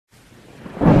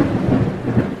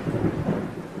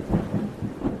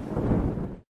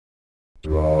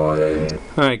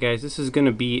Alright guys, this is going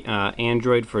to be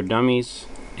Android for Dummies,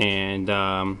 and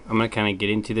I'm going to kind of get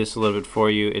into this a little bit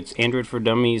for you. It's Android for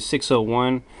Dummies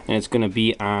 601, and it's going to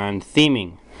be on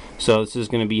theming. So this is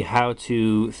going to be how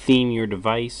to theme your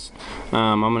device.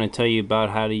 I'm going to tell you about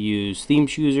how to use Theme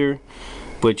Chooser,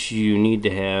 which you need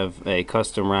to have a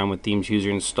custom ROM with Theme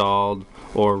Chooser installed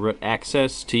or root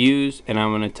access to use, and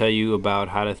I'm going to tell you about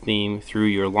how to theme through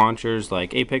your launchers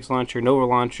like Apex Launcher, Nova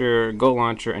Launcher, Go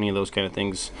Launcher, any of those kind of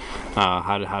things,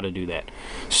 how to do that.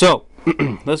 So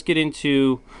let's get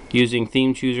into using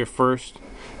Theme Chooser first,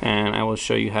 and I will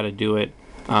show you how to do it.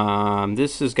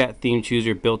 This has got Theme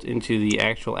Chooser built into the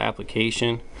actual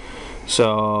application.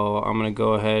 So I'm going to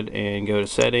go ahead and go to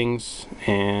settings,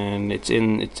 and it's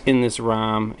in this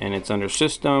ROM, and it's under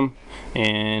system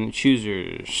and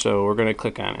choosers. So we're going to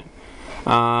click on it.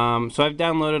 So I've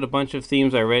downloaded a bunch of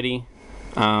themes already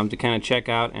to kind of check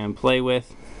out and play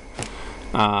with,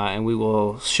 and we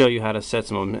will show you how to set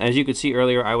some of them. As you could see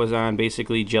earlier, I was on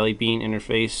basically Jelly Bean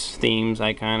interface themes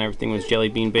icon. Everything was Jelly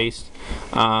Bean based,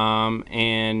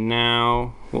 and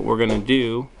now what we're going to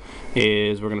do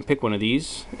is we're going to pick one of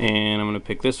these, and I'm going to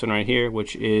pick this one right here,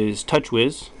 which is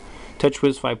TouchWiz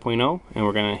 5.0, and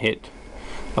we're going to hit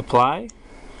apply,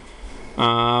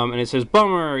 and it says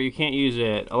bummer, you can't use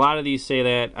it. A lot of these say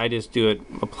that. I just do it,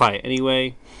 apply it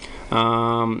anyway.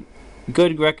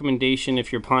 Good recommendation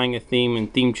if you're applying a theme in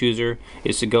Theme Chooser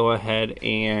is to go ahead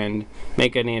and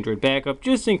make an Android backup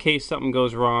just in case something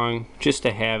goes wrong, just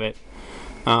to have it.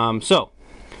 So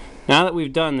now that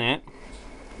we've done that,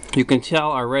 you can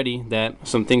tell already that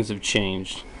some things have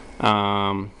changed.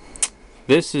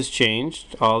 This has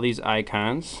changed. All these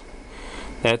icons,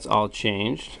 that's all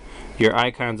changed. Your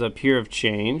icons up here have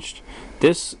changed.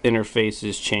 This interface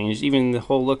has changed. Even the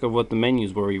whole look of what the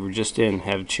menus were we were just in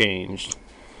have changed.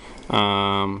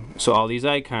 So all these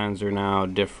icons are now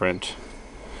different.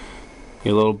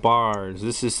 Your little bars.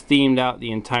 This is themed out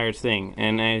the entire thing.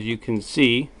 And as you can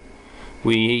see,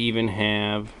 we even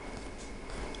have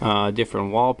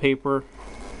different wallpaper,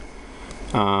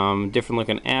 different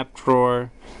looking app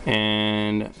drawer,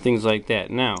 and things like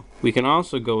that. Now we can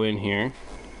also go in here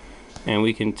and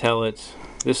we can tell it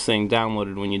this thing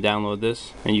downloaded when you download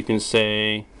this, and you can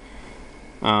say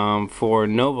for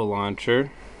Nova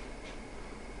Launcher,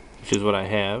 which is what I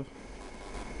have,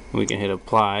 we can hit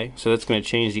apply. So that's going to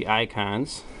change the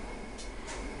icons,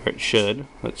 or it should.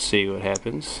 Let's see what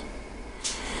happens.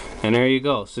 And there you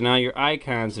go. So now your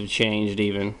icons have changed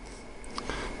even,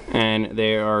 and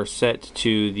they are set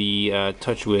to the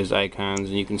TouchWiz icons,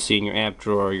 and you can see in your app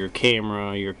drawer, your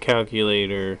camera, your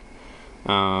calculator,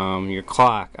 your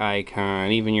clock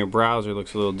icon, even your browser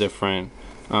looks a little different.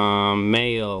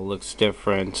 Mail looks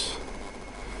different.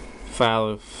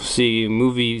 See,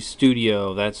 movie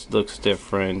studio, that looks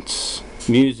different.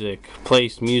 Music,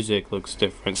 place music looks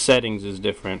different. Settings is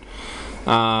different.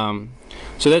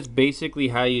 So that's basically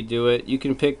how you do it. You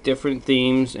can pick different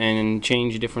themes and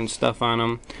change different stuff on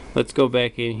them. Let's go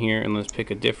back in here and let's pick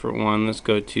a different one. Let's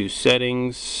go to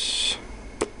settings,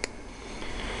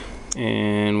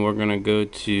 and we're gonna go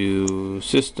to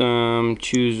system,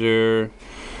 chooser,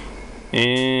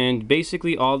 and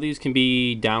basically all these can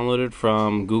be downloaded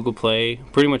from Google Play.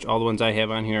 Pretty much all the ones I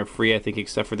have on here are free, I think,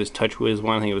 except for this TouchWiz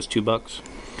one. I think it was $2.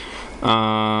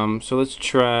 So let's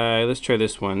try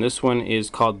this one. This one is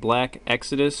called Black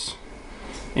Exodus,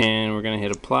 and we're gonna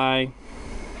hit apply.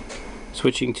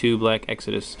 Switching to Black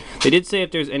Exodus. They did say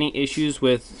if there's any issues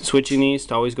with switching these,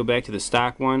 to always go back to the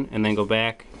stock one and then go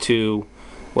back to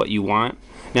what you want.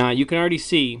 Now you can already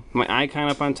see my icon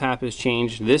up on top has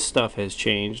changed. This stuff has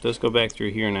changed. Let's go back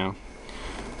through here now.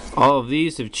 All of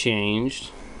these have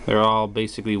changed. They're all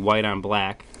basically white on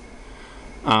black.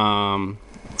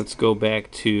 Let's go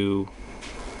back to,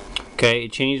 okay,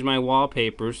 it changed my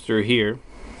wallpapers through here,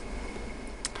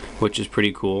 which is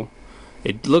pretty cool.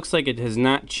 It looks like it has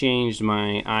not changed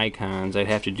my icons. I'd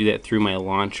have to do that through my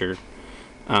launcher.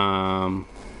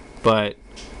 But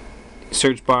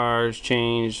search bars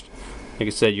changed. Like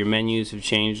I said, your menus have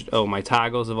changed. Oh, my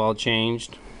toggles have all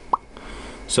changed.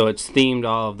 So it's themed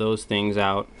all of those things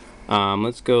out.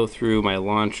 Let's go through my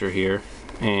launcher here,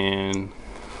 and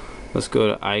let's go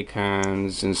to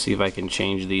icons and see if I can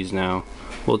change these now.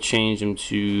 We'll change them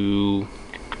to,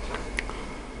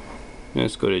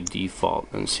 let's go to default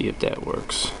and see if that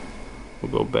works.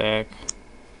 We'll go back.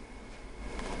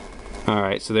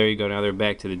 Alright, so there you go. Now they're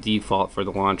back to the default for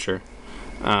the launcher.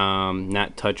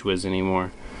 Not TouchWiz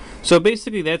anymore. So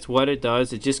basically that's what it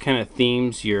does. It just kind of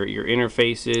themes your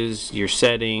interfaces, your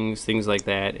settings, things like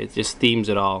that. It just themes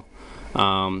it all.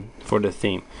 for the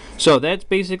theme. So that's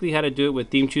basically how to do it with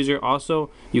Theme Chooser. Also,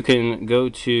 you can go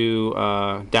to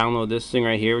download this thing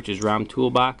right here, which is ROM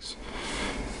Toolbox,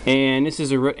 and this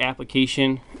is a root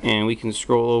application, and we can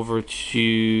scroll over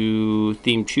to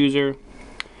Theme Chooser,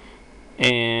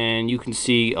 and you can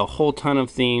see a whole ton of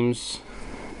themes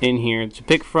in here to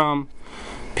pick from.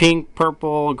 Pink,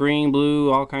 purple, green,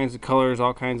 blue, all kinds of colors,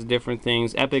 all kinds of different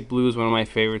things. Epic Blue is one of my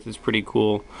favorites. It's pretty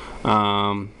cool.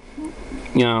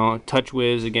 You know,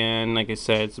 TouchWiz again, like I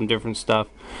said, some different stuff.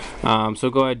 So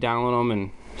go ahead, download them,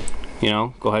 and you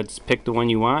know, go ahead, pick the one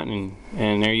you want,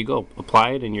 and there you go. Apply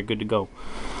it, and you're good to go.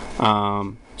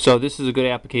 So this is a good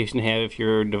application to have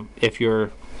if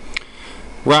your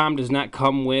ROM does not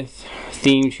come with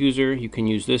Theme Chooser. You can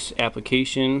use this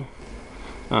application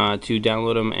to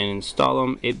download them and install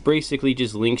them. It basically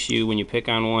just links you, when you pick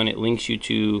on one, it links you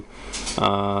to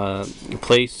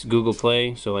Google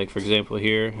Play. So like for example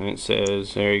here, and it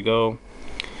says, there you go,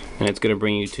 and it's going to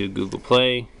bring you to Google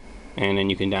Play, and then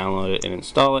you can download it and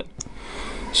install it.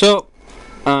 So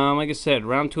like I said,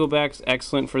 ROM Toolbox,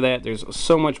 excellent for that. There's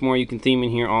so much more you can theme in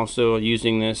here also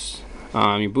using this.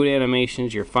 Your boot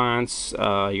animations, your fonts,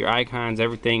 your icons,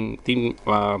 everything.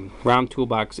 ROM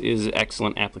Toolbox is an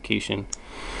excellent application.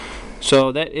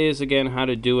 So that is again how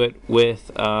to do it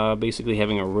with basically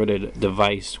having a rooted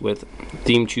device with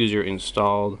Theme Chooser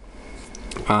installed.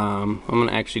 I'm going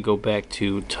to actually go back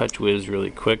to TouchWiz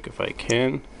really quick if I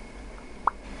can.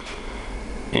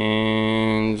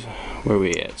 And where are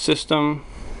we at? System,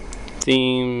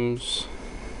 Themes,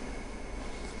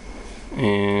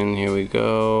 and here we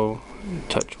go.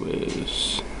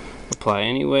 TouchWiz, apply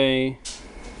anyway,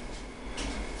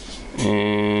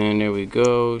 and there we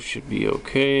go, should be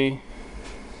okay.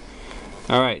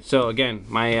 Alright, so again,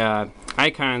 my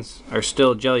icons are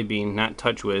still Jelly Bean, not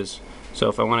TouchWiz. So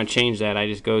if I want to change that, I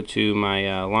just go to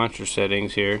my launcher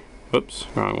settings here. Whoops,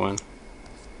 wrong one.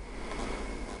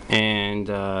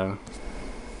 And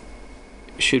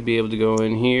should be able to go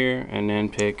in here and then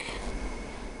pick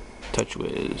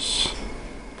TouchWiz.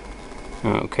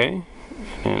 Okay,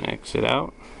 and exit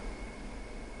out.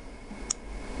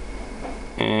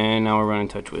 And now we're running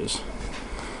TouchWiz.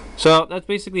 So that's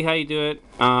basically how you do it.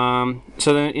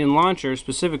 So then in Launcher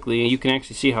specifically, you can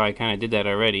actually see how I kind of did that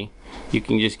already. You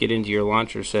can just get into your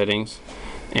Launcher settings,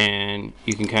 and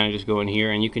you can kind of just go in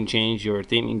here and you can change your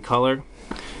theming color,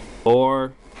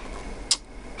 or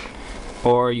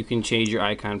you can change your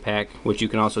icon pack, which you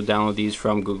can also download these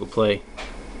from Google Play.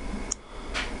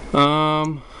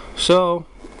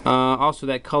 Also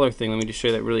that color thing, let me just show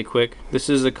you that really quick. This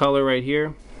is the color right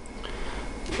here.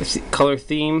 It's the color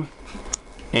theme,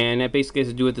 and that basically has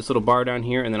to do with this little bar down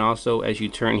here, and then also as you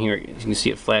turn here, you can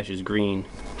see it flashes green.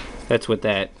 That's what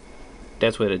it does.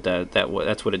 That's what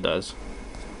it does.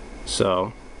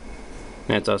 So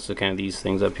that's also kind of these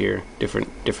things up here,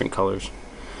 different colors.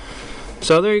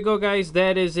 So there you go, guys.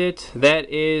 That is it. That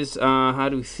is how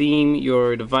to theme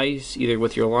your device, either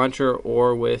with your launcher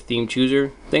or with Theme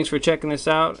Chooser. Thanks for checking this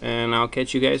out, and I'll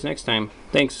catch you guys next time.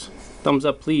 Thanks. Thumbs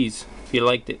up, please, if you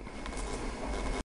liked it.